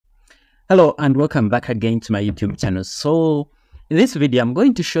Hello and welcome back again to my YouTube channel. So in this video, I'm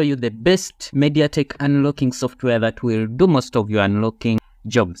going to show you the best Mediatek unlocking software that will do most of your unlocking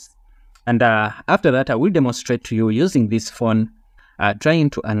jobs. And after that, I will demonstrate to you using this phone, trying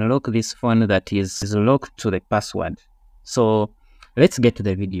to unlock this phone that is locked to the password. So let's get to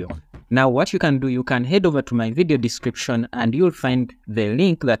the video. Now what you can do, you can head over to my video description and you'll find the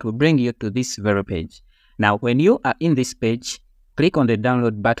link that will bring you to this very page. Now when you are in this page, click on the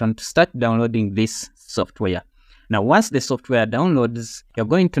download button to start downloading this software. Now, once the software downloads, you're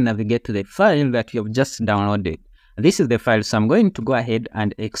going to navigate to the file that you've just downloaded. This is the file, so I'm going to go ahead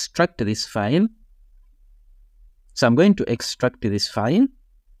and extract this file. So I'm going to extract this file.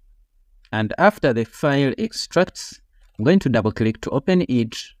 And after the file extracts, I'm going to double click to open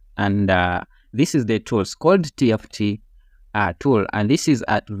it. And this is the tool. It's called TFT tool. And this is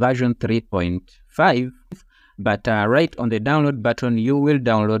at version 3.5. But right on the download button, you will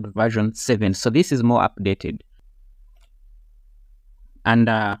download version 7. So this is more updated. And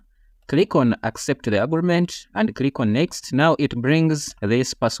click on accept the agreement and click on next. Now it brings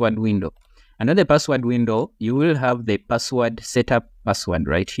this password window. Another password window, you will have the password setup password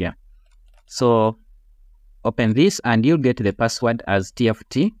right here. So open this and you'll get the password as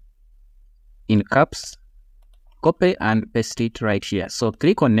TFT in caps. Copy and paste it right here. So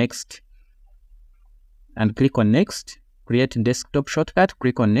click on next. And click on next, create desktop shortcut,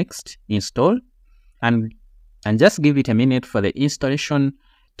 click on next, install, and just give it a minute for the installation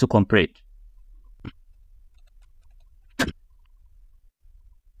to complete.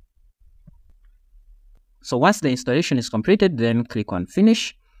 So once the installation is completed, then click on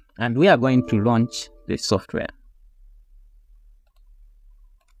finish, and we are going to launch the software.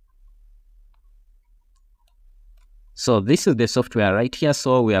 So this is the software right here.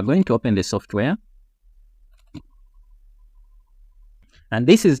 So we are going to open the software. And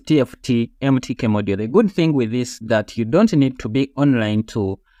this is TFT MTK Module. The good thing with this that you don't need to be online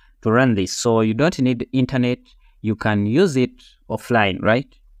to run this. So you don't need internet. You can use it offline, right?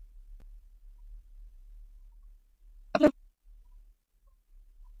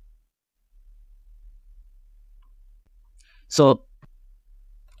 So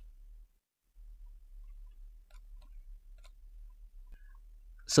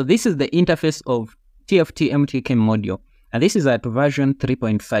this is the interface of TFT MTK Module. And this is at version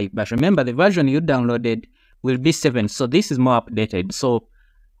 3.5, but remember the version you downloaded will be 7, so this is more updated. So,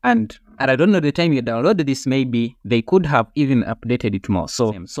 and I don't know the time you downloaded this, maybe they could have even updated it more.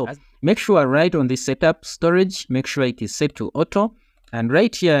 So make sure right on the setup storage, make sure it is set to auto, and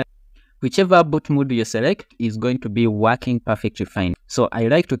right here, whichever boot mode you select is going to be working perfectly fine. So I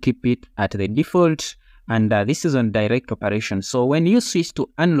like to keep it at the default. And this is on direct operation. So when you switch to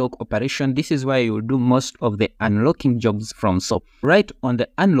unlock operation, this is where you will do most of the unlocking jobs from. So right on the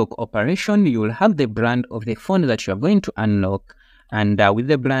unlock operation, you will have the brand of the phone that you are going to unlock. And with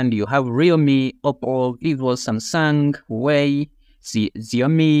the brand, you have Realme, Oppo, Vivo, Samsung, Huawei,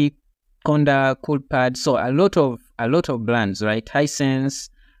 Xiaomi, Conda, Coolpad. So a lot of brands, right? Hisense,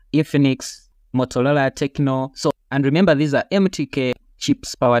 Infinix, Motorola, Techno. So, and remember, these are MTK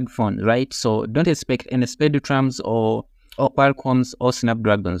chips powered phone, right? So don't expect any Spectrums or Qualcomms or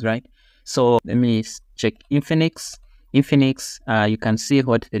Snapdragons, right? So let me check Infinix. You can see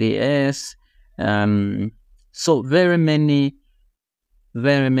what it is. So very many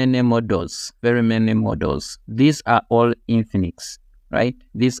models. These are all Infinix, right?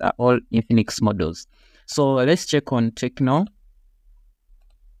 These are all Infinix models. So let's check on Techno.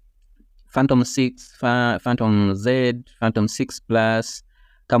 Phantom 6, Phantom Z, Phantom 6 Plus,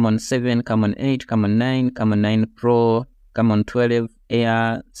 Camon 7, Camon 8, Camon 9, Camon 9 Pro, Camon 12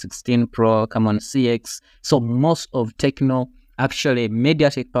 Air, 16 Pro, Camon CX. So most of Techno, actually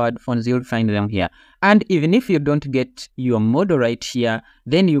Mediatek powered phones, you'll find them here. And even if you don't get your model right here,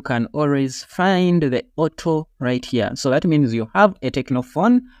 then you can always find the auto right here. So that means you have a Techno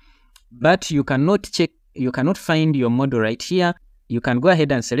phone, but you cannot find your model right here. You can go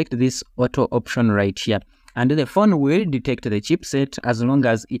ahead and select this auto option right here, and the phone will detect the chipset as long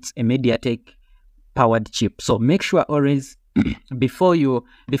as it's a Mediatek powered chip. So make sure always before you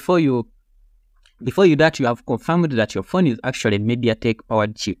that you have confirmed that your phone is actually a Mediatek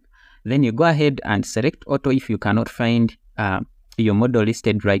powered chip. Then you go ahead and select auto if you cannot find your model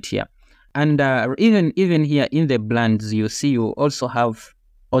listed right here. And even here in the brands, you see you also have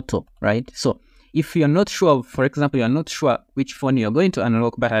auto, right? So if you're not sure, for example, you're not sure which phone you're going to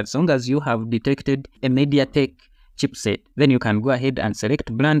unlock, but as long as you have detected a Mediatek chipset, then you can go ahead and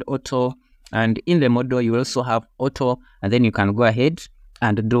select brand auto, and in the model you also have auto, and then you can go ahead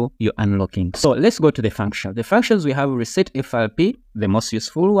and do your unlocking. So let's go to the function. The functions we have reset FRP, the most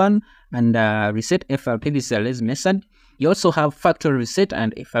useful one, and reset FRP, this is a lazy method. You also have factory reset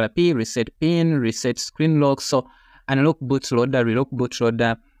and FRP, reset pin, reset screen lock, so unlock bootloader, relock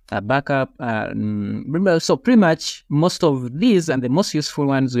bootloader, backup. So pretty much most of these and the most useful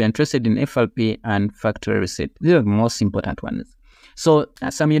ones we're interested in FRP and factory reset. These are the most important ones. So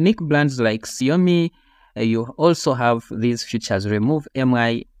some unique brands like Xiaomi, you also have these features: remove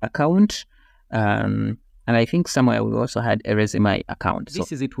MI account, and I think somewhere we also had erase MI account. So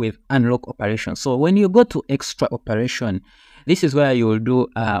this is it with unlock operation. So when you go to extra operation, this is where you will do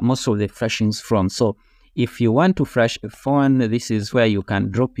most of the flashings from. So if you want to flash a phone, this is where you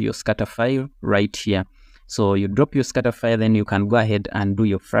can drop your scatter file right here. So you drop your scatter file, then you can go ahead and do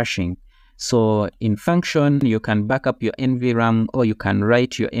your flashing. So in function, you can back up your NVRAM, or you can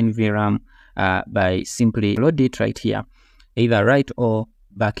write your NVRAM by simply load it right here, either write or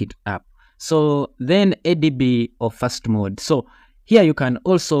back it up. So then ADB or fast mode. So here you can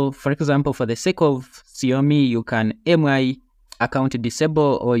also, for example, for the sake of Xiaomi, you can MI account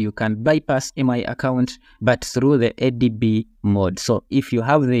disable, or you can bypass MI account, but through the ADB mode. So if you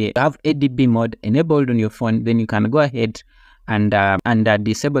have ADB mode enabled on your phone, then you can go ahead and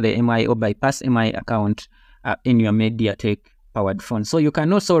disable the MI or bypass MI account in your Mediatek powered phone. So you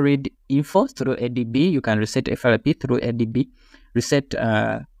can also read info through ADB. You can reset FRP through ADB, reset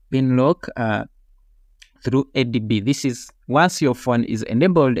pin lock through ADB. This is once your phone is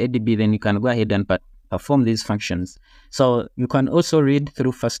enabled ADB, then you can go ahead and perform these functions. So you can also read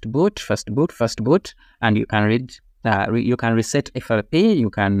through fast boot, and you can read. You can reset FRP. You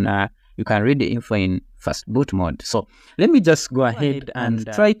can read the info in fast boot mode. So let me just go ahead and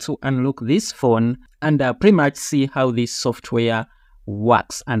try to unlock this phone and pretty much see how this software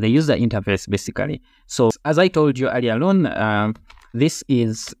works and the user interface basically. So as I told you earlier on, this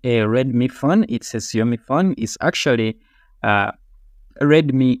is a Redmi phone. It's a Xiaomi phone. It's actually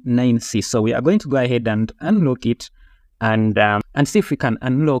Redmi 9C. So we are going to go ahead and unlock it and see if we can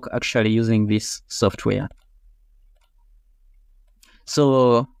unlock actually using this software.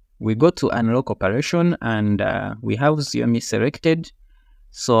 So we go to unlock operation and we have Xiaomi selected.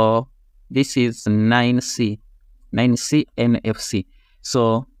 So this is 9C NFC.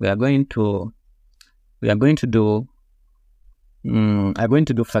 So I'm going to do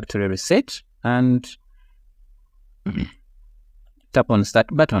factory reset and tap on start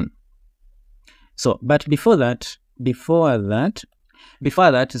button. So, but before that,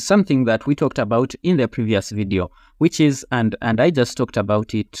 something that we talked about in the previous video, which is, and I just talked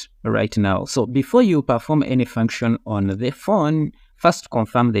about it right now. So before you perform any function on the phone, first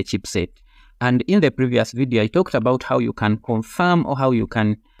confirm the chipset. And in the previous video, I talked about how you can confirm or how you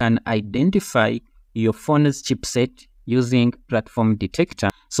can identify your phone's chipset using platform detector.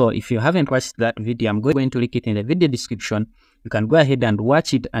 So if you haven't watched that video, I'm going to link it in the video description. You can go ahead and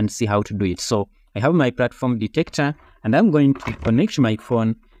watch it and see how to do it. So I have my platform detector and I'm going to connect my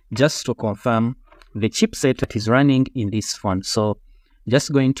phone just to confirm the chipset that is running in this phone. So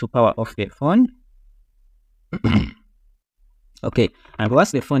just going to power off the phone. Okay, and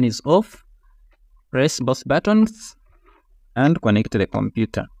once the phone is off, press both buttons and connect to the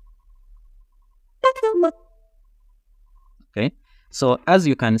computer. Okay, so as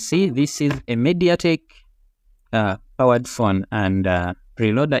you can see, this is a Mediatek powered phone and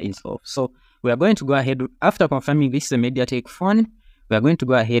preloader is off. So we are going to go ahead, after confirming this is a Mediatek phone, we are going to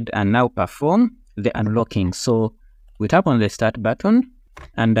go ahead and now perform the unlocking. So we tap on the start button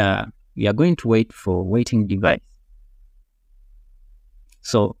and we are going to wait for waiting device.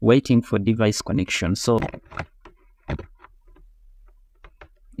 So waiting for device connection. So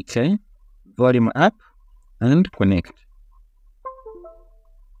okay, volume up and connect.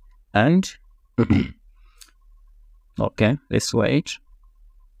 And okay, let's wait.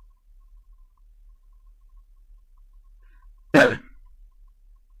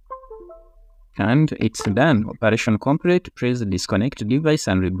 And it's done. Operation complete. Press disconnect device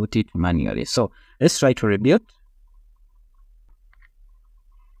and reboot it manually. So let's try to reboot.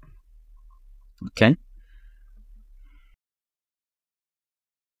 Okay.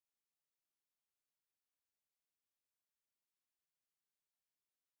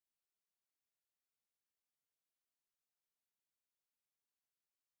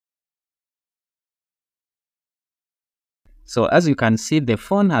 So as you can see, the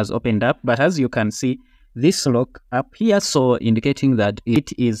phone has opened up, but as you can see, this lock up here, so indicating that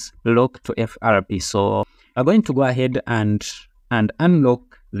it is locked to FRP. So I'm going to go ahead and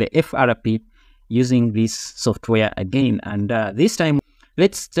unlock the FRP using this software again. And this time,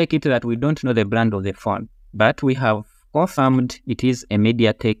 let's take it that we don't know the brand of the phone, but we have confirmed it is a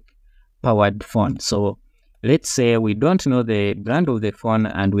Mediatek powered phone. So let's say we don't know the brand of the phone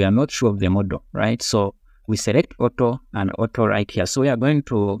and we are not sure of the model, right? So we select auto and auto right here. So we are going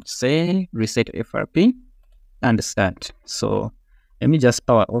to say reset FRP and start. So let me just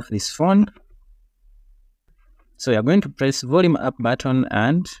power off this phone. So we are going to press volume up button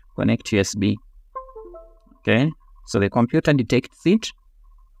and connect USB. Okay, so the computer detects it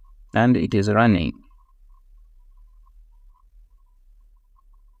and it is running.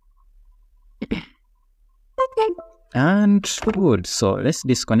 And good. So let's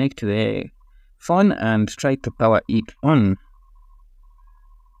disconnect the phone and try to power it on.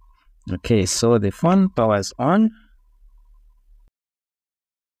 Okay, so the phone powers on.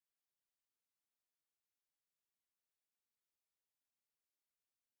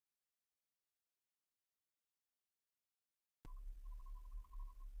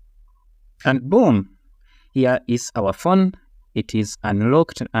 And boom, here is our phone. It is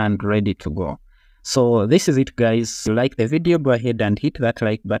unlocked and ready to go. So this is it, guys. If you like the video, go ahead and hit that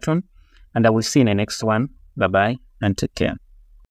like button, and I will see you in the next one. Bye bye and take care.